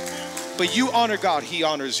God. But you honor God, He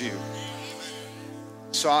honors you.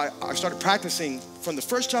 So I started practicing from the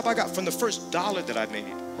first job I got, from the first dollar that I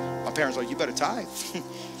made. My parents were like, you better tithe.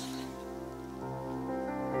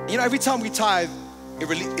 You know, every time we tithe,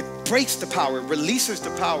 it breaks the power, it releases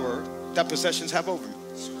the power that possessions have over me.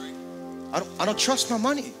 I don't trust my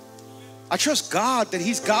money. I trust God that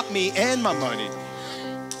He's got me and my money.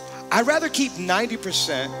 I'd rather keep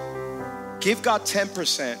 90%, give God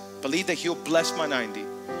 10%, believe that He'll bless my 90,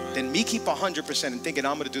 than me keep 100% and thinking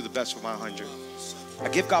I'm going to do the best with my 100. I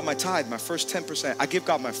give God my tithe, my first 10%. I give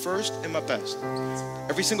God my first and my best.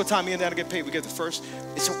 Every single time me and Dad get paid, we give the first.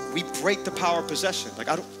 So we break the power of possession.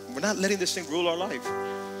 We're not letting this thing rule our life.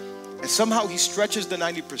 And somehow He stretches the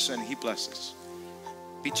 90% and He blesses.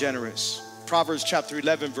 Be generous. Proverbs chapter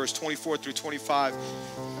 11, verse 24 through 25.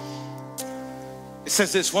 It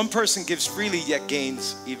says this, one person gives freely yet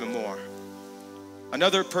gains even more.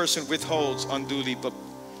 Another person withholds unduly but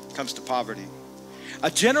comes to poverty. A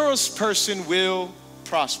generous person will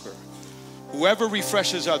prosper. Whoever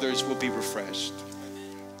refreshes others will be refreshed.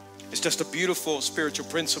 It's just a beautiful spiritual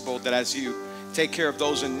principle that as you take care of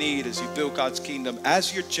those in need, as you build God's kingdom,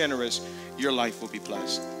 as you're generous, your life will be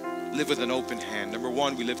blessed. Live with an open hand. Number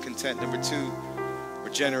one, we live content. Number two, we're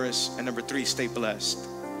generous. And number three, stay blessed.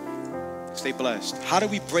 Stay blessed. How do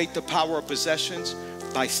we break the power of possessions?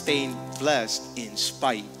 By staying blessed in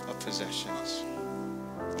spite of possessions.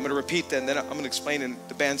 I'm going to repeat that and then I'm going to explain, and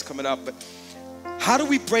the band's coming up. But how do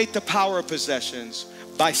we break the power of possessions?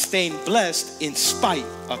 By staying blessed in spite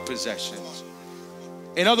of possessions.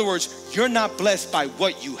 In other words, you're not blessed by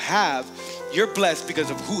what you have. You're blessed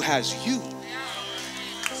because of who has you.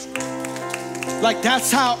 Like,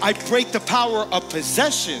 that's how I break the power of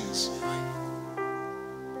possessions.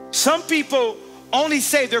 Some people only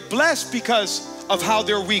say they're blessed because of how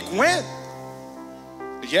their week went.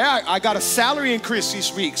 Yeah, I got a salary increase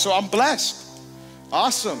this week, so I'm blessed.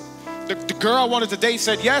 Awesome. The girl I wanted to date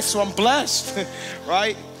said yes, so I'm blessed,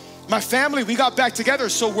 right? My family, we got back together,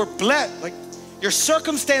 so we're blessed. Like, your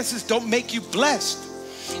circumstances don't make you blessed.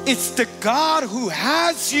 It's the God who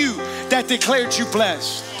has you that declared you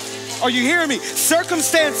blessed. Are you hearing me?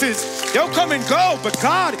 Circumstances, they'll come and go, but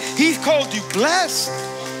God, He called you blessed.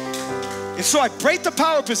 And so I break the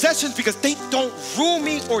power of possessions because they don't rule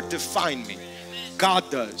me or define me. God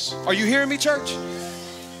does. Are you hearing me, church?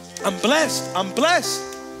 I'm blessed. I'm blessed.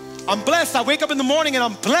 I'm blessed. I wake up in the morning and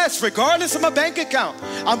I'm blessed regardless of my bank account.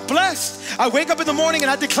 I'm blessed. I wake up in the morning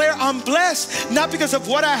and I declare I'm blessed, not because of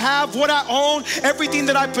what I have, what I own, everything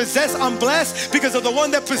that I possess. I'm blessed because of the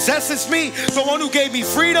one that possesses me, the one who gave me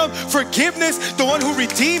freedom, forgiveness, the one who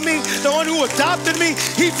redeemed me, the one who adopted me.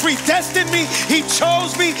 He predestined me. He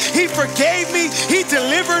chose me. He forgave me. He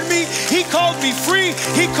delivered me. He called me free.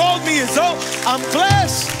 He called me his own. I'm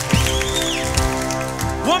blessed.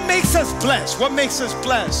 What makes us blessed? What makes us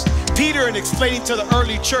blessed? Peter, in explaining to the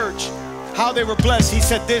early church how they were blessed, he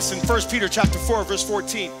said this in 1 Peter chapter 4, verse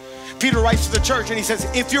 14. Peter writes to the church and he says,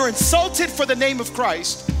 if you're insulted for the name of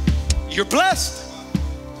Christ, you're blessed.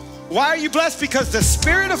 Why are you blessed? Because the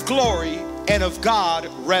Spirit of glory and of God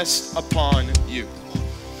rests upon you.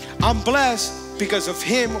 I'm blessed because of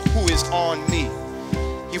Him who is on me.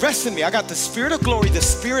 He rests in me. I got the Spirit of glory, the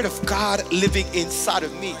Spirit of God living inside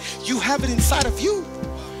of me. You have it inside of you.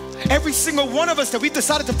 Every single one of us that we've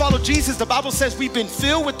decided to follow Jesus, the Bible says we've been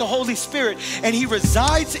filled with the Holy Spirit and He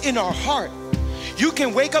resides in our heart. You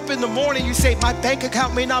can wake up in the morning, you say, my bank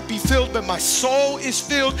account may not be filled, but my soul is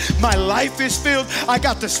filled, my life is filled, I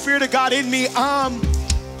got the Spirit of God in me, I'm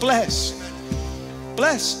blessed.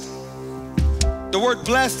 Blessed. The word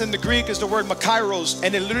blessed in the Greek is the word makairos,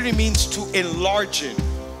 and it literally means to enlarge it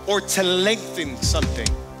or to lengthen something.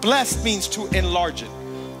 Blessed means to enlarge it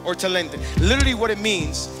or to lengthen. Literally what it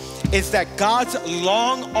means is that God's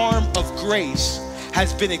long arm of grace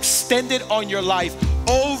has been extended on your life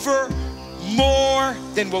over more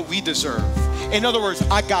than what we deserve. In other words,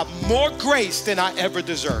 I got more grace than I ever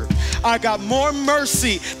deserved. I got more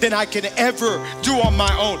mercy than I can ever do on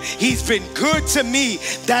my own. He's been good to me.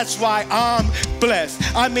 That's why I'm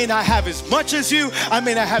blessed. I may not have as much as you. I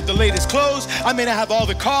may not have the latest clothes. I may not have all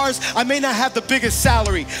the cars. I may not have the biggest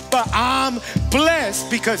salary, but I'm blessed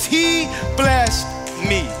because He blessed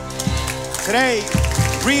me. Today,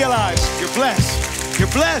 realize you're blessed. You're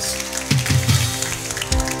blessed.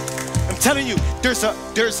 I'm telling you, there's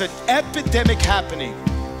an epidemic happening.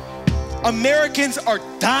 Americans are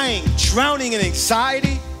dying, drowning in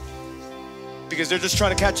anxiety because they're just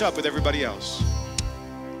trying to catch up with everybody else.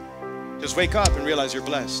 Just wake up and realize you're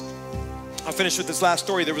blessed. I'll finish with this last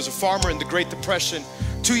story. There was a farmer in the Great Depression.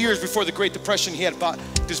 2 years before the Great Depression, he had bought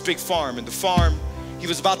this big farm. And the farm, he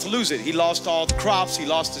was about to lose it. He lost all the crops. He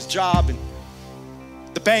lost his job. And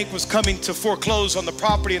the bank was coming to foreclose on the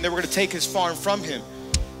property and they were going to take his farm from him.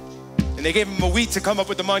 And they gave him a week to come up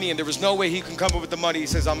with the money and there was no way he can come up with the money. He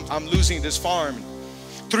says, I'm losing this farm.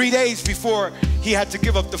 3 days before he had to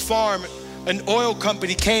give up the farm, an oil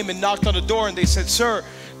company came and knocked on the door and they said, sir,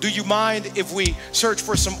 do you mind if we search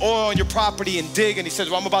for some oil on your property and dig? And he said,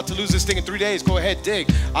 well, I'm about to lose this thing in 3 days. Go ahead,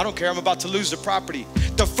 dig. I don't care. I'm about to lose the property.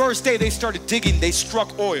 The first day they started digging, they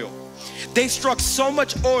struck oil. They struck so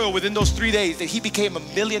much oil within those 3 days that he became a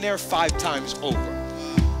millionaire 5 times over.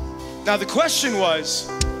 Now the question was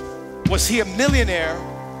he a millionaire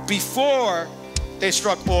before they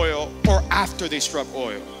struck oil or after they struck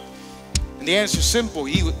oil? And the answer is simple.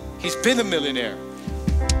 He's been a millionaire.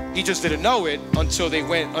 He just didn't know it until they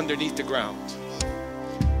went underneath the ground.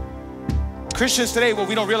 Christians today, what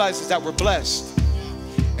we don't realize is that we're blessed.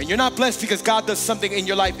 And you're not blessed because God does something in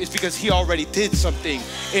your life. It's because He already did something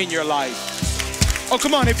in your life. Oh,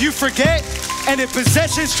 come on. If you forget and if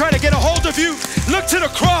possessions try to get a hold of you, look to the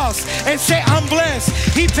cross and say, I'm blessed.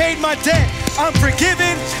 He paid my debt. I'm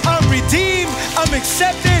forgiven. I'm redeemed. I'm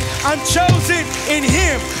accepted. I'm chosen in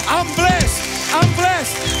Him. I'm blessed. I'm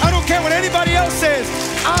blessed. I don't care what anybody else says.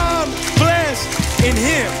 I'm blessed in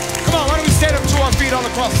Him. Come on, why don't we stand up to our feet all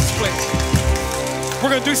across this place? We're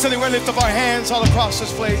gonna do something. We're gonna lift up our hands all across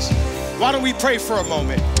this place. Why don't we pray for a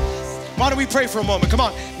moment? Why don't we pray for a moment? Come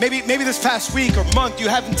on, maybe this past week or month you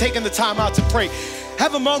haven't taken the time out to pray.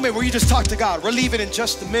 Have a moment where you just talk to God. We'll leave it in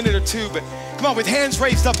just a minute or two, but come on, with hands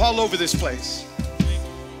raised up all over this place.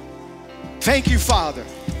 Thank you, Father.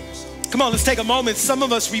 Come on, let's take a moment. Some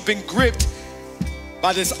of us, we've been gripped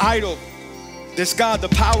by this idol, this God, the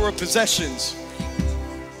power of possessions.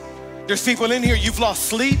 There's people in here, you've lost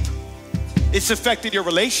sleep. It's affected your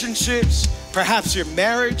relationships, perhaps your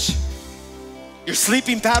marriage. Your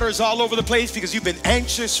sleeping patterns all over the place because you've been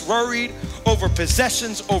anxious, worried over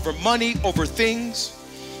possessions, over money, over things.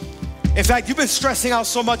 In fact, you've been stressing out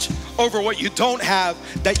so much over what you don't have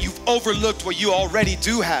that you've overlooked what you already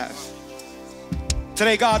do have.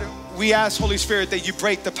 Today, God, we ask, Holy Spirit, that you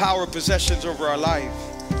break the power of possessions over our life.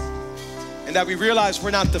 And that we realize we're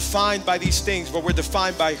not defined by these things, but we're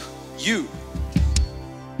defined by you.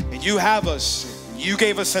 And you have us. You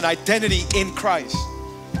gave us an identity in Christ.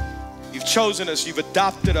 You've chosen us, you've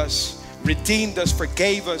adopted us, redeemed us,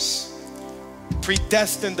 forgave us,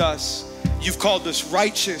 predestined us. You've called us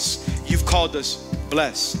righteous. You've called us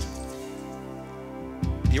blessed.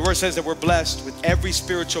 Your word says that we're blessed with every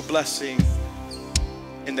spiritual blessing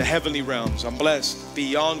in the heavenly realms. I'm blessed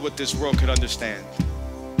beyond what this world could understand.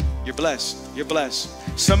 You're blessed. You're blessed.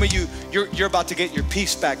 Some of you, you're about to get your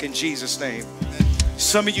peace back in Jesus' name.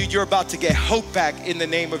 Some of you, you're about to get hope back in the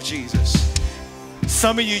name of Jesus.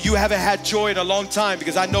 Some of you, you haven't had joy in a long time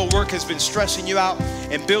because I know work has been stressing you out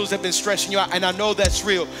and bills have been stressing you out, and I know that's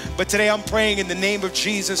real. But today I'm praying in the name of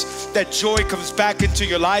Jesus that joy comes back into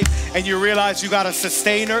your life and you realize you got a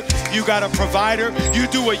sustainer, you got a provider, you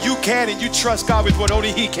do what you can and you trust God with what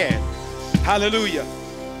only He can. Hallelujah.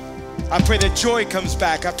 I pray that joy comes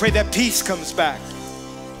back. I pray that peace comes back.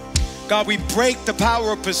 God, we break the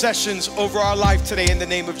power of possessions over our life today in the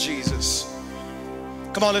name of Jesus.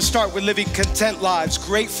 Come on, let's start with living content lives,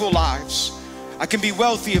 grateful lives. I can be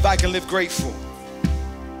wealthy if I can live grateful.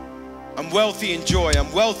 I'm wealthy in joy.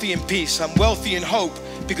 I'm wealthy in peace. I'm wealthy in hope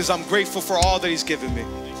because I'm grateful for all that He's given me.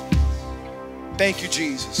 Thank you,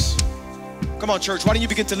 Jesus. Come on, church, why don't you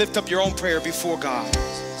begin to lift up your own prayer before God?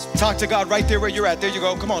 Talk to God right there where you're at. There you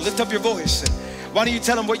go. Come on, lift up your voice. Why don't you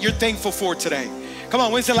tell Him what you're thankful for today? Come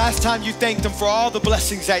on, when's the last time you thanked Him for all the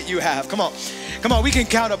blessings that you have? Come on. Come on, we can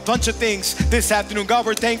count a bunch of things this afternoon. God,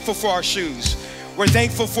 we're thankful for our shoes. We're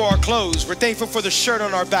thankful for our clothes. We're thankful for the shirt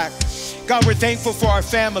on our back. God, we're thankful for our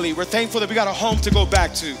family. We're thankful that we got a home to go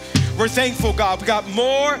back to. We're thankful, God. We got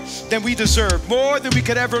more than we deserve, more than we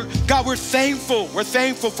could ever. God, we're thankful. We're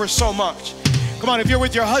thankful for so much. Come on, if you're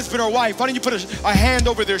with your husband or wife, why don't you put a hand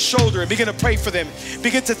over their shoulder and begin to pray for them.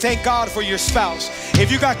 Begin to thank God for your spouse.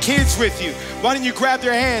 If you got kids with you, why don't you grab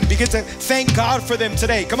their hand, begin to thank God for them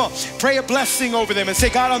today. Come on, pray a blessing over them and say,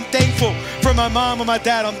 God, I'm thankful for my mom and my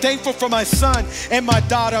dad. I'm thankful for my son and my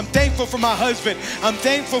daughter. I'm thankful for my husband. I'm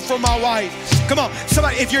thankful for my wife. Come on,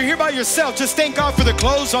 somebody, if you're here by yourself, just thank God for the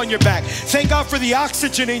clothes on your back. Thank God for the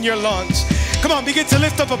oxygen in your lungs. Come on, begin to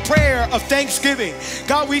lift up a prayer of thanksgiving.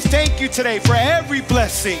 God, we thank you today for every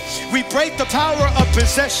blessing. We break the power of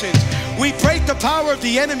possessions. We break the power of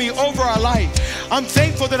the enemy over our life. I'm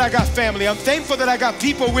thankful that I got family. I'm thankful that I got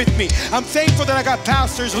people with me. I'm thankful that I got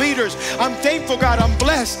pastors, leaders. I'm thankful, God, I'm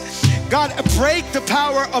blessed. God, break the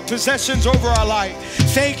power of possessions over our life.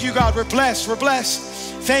 Thank you, God, we're blessed, we're blessed.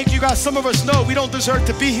 Thank you, God. Some of us know we don't deserve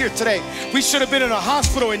to be here today. We should have been in a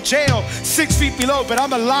hospital, in jail, 6 feet below, but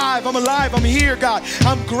I'm alive, I'm here, God.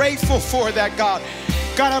 I'm grateful for that, God.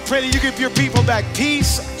 God, I pray that you give your people back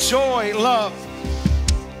peace, joy, love,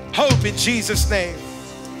 hope in Jesus' name.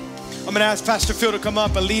 I'm gonna ask Pastor Phil to come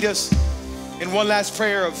up and lead us in one last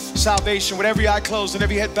prayer of salvation with every eye closed and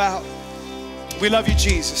every head bowed. We love you,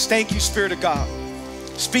 Jesus. Thank you, Spirit of God.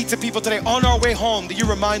 Speak to people today on our way home that you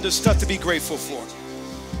remind us stuff to be grateful for.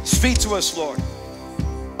 Speak to us, Lord.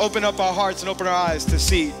 Open up our hearts and open our eyes to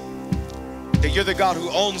see that you're the God who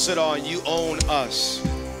owns it all and you own us.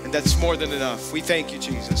 And that's more than enough. We thank you,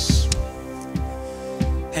 Jesus.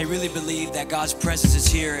 I really believe that God's presence is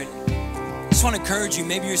here. And I just want to encourage you.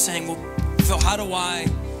 Maybe you're saying, well, Phil, how do I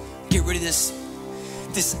get rid of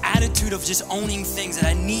this attitude of just owning things, that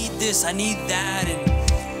I need this, I need that?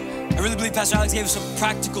 And I really believe Pastor Alex gave us some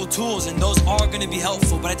practical tools, and those are going to be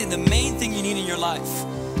helpful. But I think the main thing you need in your life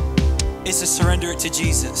is to surrender it to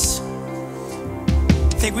Jesus.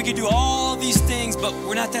 I think we could do all these things, but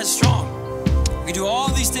we're not that strong. We can do all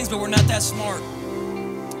these things, but we're not that smart.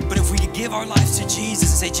 But if we could give our lives to Jesus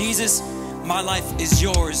and say, Jesus, my life is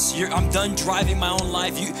yours. I'm done driving my own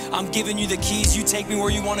life. I'm giving you the keys. You take me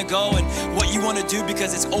where you want to go and what you want to do,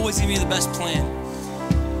 because it's always going to be the best plan.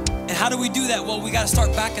 And how do we do that? Well, we got to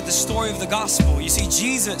start back at the story of the gospel. You see,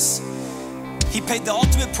 Jesus, he paid the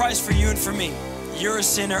ultimate price for you and for me. You're a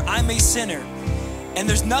sinner, I'm a sinner. And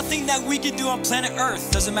there's nothing that we can do on planet Earth.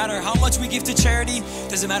 Doesn't matter how much we give to charity.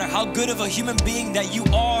 Doesn't matter how good of a human being that you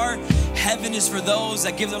are. Heaven is for those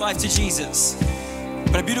that give their life to Jesus.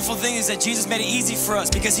 But a beautiful thing is that Jesus made it easy for us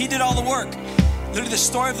because he did all the work. Literally, the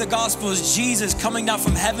story of the gospel is Jesus coming down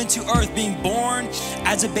from heaven to earth, being born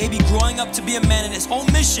as a baby, growing up to be a man. And his whole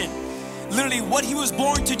mission, literally what he was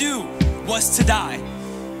born to do, was to die.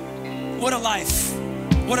 What a life.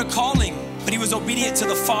 What a calling. But he was obedient to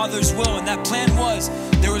the Father's will, and that plan was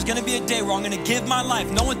there was gonna be a day where I'm gonna give my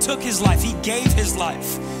life. No one took his life, he gave his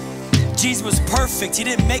life. Jesus was perfect, he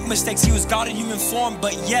didn't make mistakes, he was God in human form,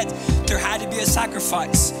 but yet there had to be a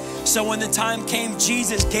sacrifice. So when the time came,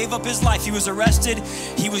 Jesus gave up his life. He was arrested,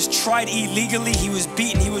 he was tried illegally, he was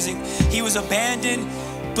beaten, he was abandoned,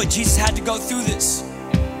 but Jesus had to go through this.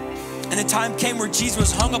 And the time came where Jesus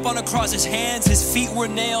was hung up on a cross. His hands, his feet were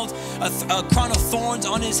nailed, a crown of thorns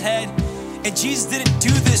on his head. And Jesus didn't do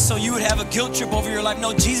this so you would have a guilt trip over your life.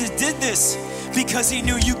 No, Jesus did this because he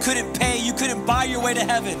knew you couldn't pay, you couldn't buy your way to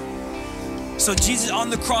heaven. So Jesus on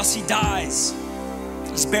the cross, he dies.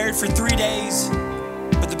 He's buried for 3 days.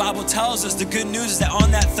 But the Bible tells us the good news is that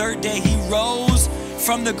on that third day, he rose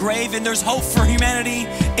from the grave, and there's hope for humanity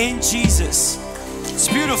in Jesus. It's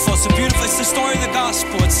beautiful, it's beautiful. It's the story of the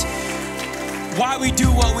gospel. It's why we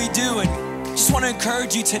do what we do. And just want to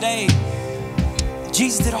encourage you today.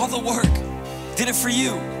 Jesus did all the work. Did it for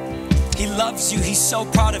you. He loves you. He's so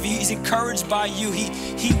proud of you. He's encouraged by you.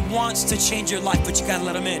 He wants to change your life, but you gotta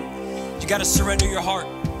let him in. You gotta surrender your heart.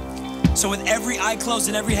 So with every eye closed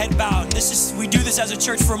and every head bowed, we do this as a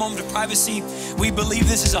church for a moment of privacy. We believe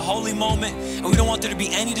this is a holy moment, and we don't want there to be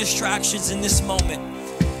any distractions in this moment.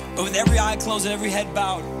 But with every eye closed and every head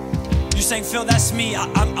bowed, you're saying, Phil, that's me.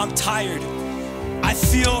 I'm tired. I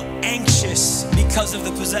feel anxious because of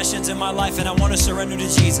the possessions in my life, and I want to surrender to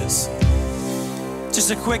Jesus.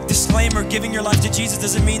 Just a quick disclaimer, giving your life to Jesus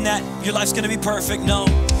doesn't mean that your life's gonna be perfect, no.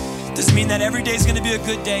 Doesn't mean that every day is gonna be a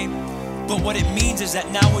good day. But what it means is that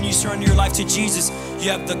now when you surrender your life to Jesus, you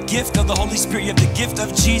have the gift of the Holy Spirit, you have the gift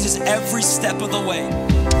of Jesus every step of the way.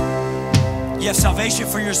 You have salvation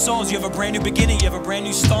for your souls, you have a brand new beginning, you have a brand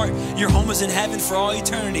new start. Your home is in heaven for all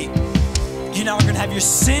eternity. You now are gonna have your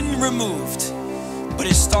sin removed. But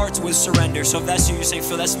it starts with surrender. So if that's you, you're saying,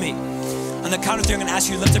 Phil, that's me. On the count of 3, I'm gonna ask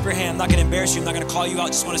you to lift up your hand. I'm not gonna embarrass you, I'm not gonna call you out,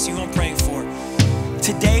 just wanna see who I'm praying for.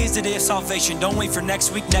 Today is the day of salvation. Don't wait for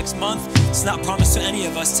next week, next month. It's not promised to any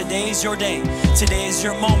of us. Today is your day. Today is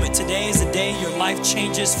your moment. Today is the day your life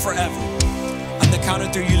changes forever. On the count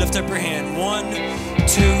of 3, you lift up your hand. 1,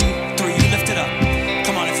 2, 3, you lift it up.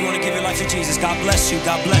 Come on, if you wanna give your life to Jesus, God bless you,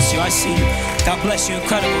 God bless you, I see you. God bless you,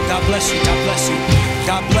 incredible, God bless you, God bless you.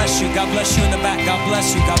 God bless you, God bless you in the back, God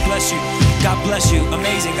bless you, God bless you. God bless you,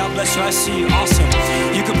 amazing, God bless you, I see you, awesome.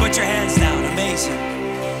 You can put your hands down, amazing.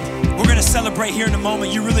 We're gonna celebrate here in a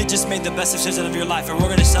moment. You really just made the best decision of your life, and we're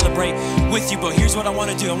gonna celebrate with you. But here's what I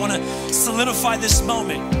wanna do. I wanna solidify this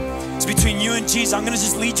moment. It's between you and Jesus. I'm gonna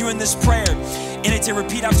just lead you in this prayer. And it's a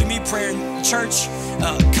repeat after me prayer. In church,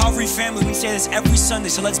 Calvary family, we say this every Sunday.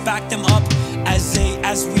 So let's back them up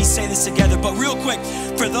as we say this together. But real quick,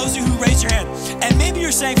 for those of you who raise your hand, and maybe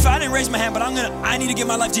you're saying, I didn't raise my hand, but I need to give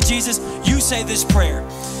my life to Jesus. You say this prayer.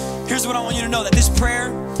 Here's what I want you to know, that this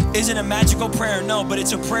prayer isn't a magical prayer, no, but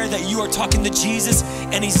it's a prayer that you are talking to Jesus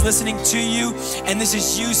and he's listening to you. And this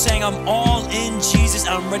is you saying, I'm all in Jesus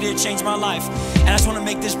and I'm ready to change my life. And I just want to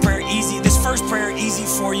make this prayer easy, this first prayer easy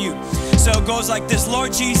for you. So it goes like this.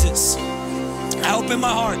 Lord Jesus, I open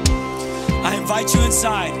my heart. I invite you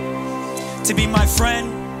inside to be my friend,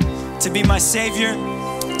 to be my Savior,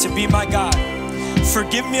 to be my God.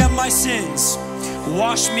 Forgive me of my sins.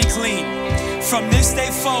 Wash me clean. From this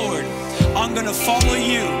day forward, I'm gonna follow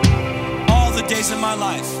you all the days of my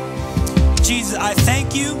life. Jesus, I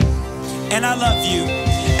thank you and I love you.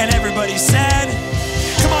 And everybody said,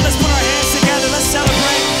 come on, let's put our hands together, let's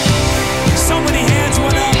celebrate. So many hands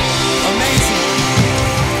went up, amazing,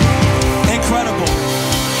 incredible.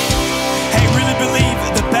 Hey, really believe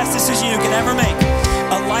the best decision you can ever make,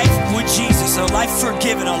 a life with Jesus, a life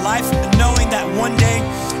forgiven, a life knowing that one day,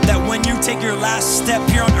 that when you take your last step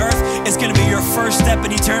here on earth, it's gonna be your first step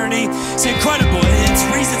in eternity. It's incredible, it's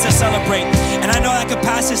reason to celebrate. And I know I could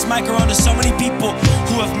pass this mic around to so many people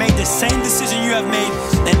who have made the same decision you have made,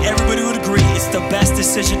 and everybody would agree it's the best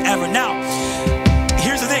decision ever. Now,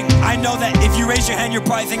 here's the thing, I know that if you raise your hand, you're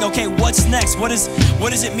probably thinking, okay, what's next? What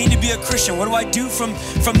does it mean to be a Christian? What do I do from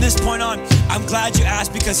this point on? I'm glad you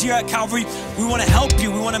asked, because here at Calvary, we wanna help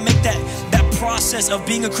you. We wanna make that process of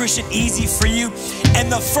being a Christian easy for you.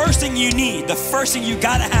 And the first thing you need, the first thing you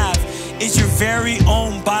gotta have is your very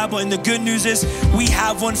own Bible. And the good news is we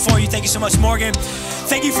have one for you. Thank you so much, Morgan.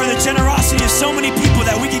 Thank you for the generosity of so many people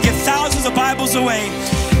that we can give thousands of Bibles away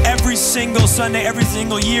every single Sunday, every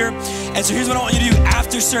single year. And so here's what I want you to do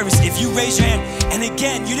after service. If you raise your hand, and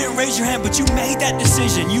again, you didn't raise your hand, but you made that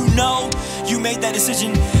decision. You know you made that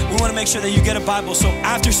decision. We want to make sure that you get a Bible. So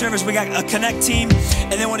after service, we got a Connect team,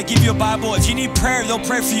 and they want to give you a Bible. If you need prayer, they'll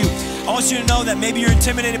pray for you. I want you to know that maybe you're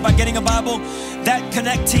intimidated by getting a Bible. That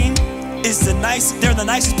Connect team is they're the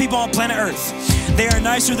nicest people on planet Earth. They are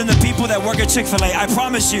nicer than the people that work at Chick-fil-A. I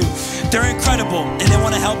promise you, they're incredible, and they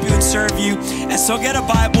want to help you and serve you. And so get a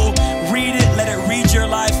Bible, read it, let it read your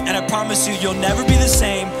life, and I promise you, you'll never be the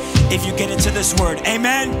same if you get into this word.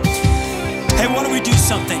 Amen? Hey, why don't we do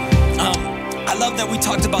something? I love that we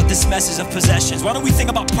talked about this message of possessions. Why don't we think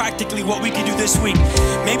about practically what we can do this week?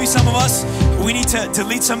 Maybe some of us, we need to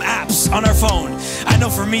delete some apps on our phone. I know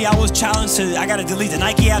for me, I was challenged to, I gotta delete the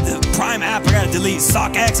Nike app, the Prime app, I gotta delete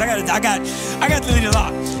StockX, I gotta delete a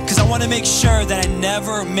lot. Because I wanna make sure that I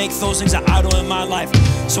never make those things an idol in my life.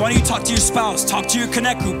 So why don't you talk to your spouse, talk to your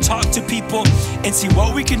Connect group, talk to people, and see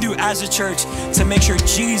what we can do as a church to make sure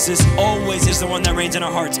Jesus always is the one that reigns in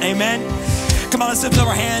our hearts. Amen? Come on, let's lift up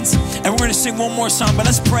our hands, and we're gonna sing one more song, but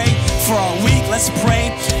let's pray for our week. Let's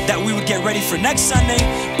pray that we would get ready for next Sunday,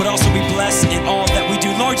 but also be blessed in all that we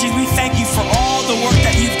do. Lord Jesus, we thank you for all the work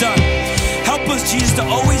that you've done. Help us, Jesus, to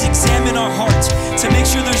always examine our hearts, to make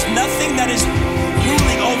sure there's nothing that is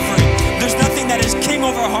ruling over it. There's nothing that is king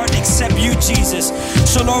over our heart except you, Jesus.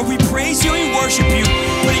 So Lord, we praise you and worship you,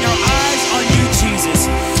 putting our eyes on you, Jesus.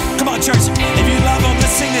 Come on, church,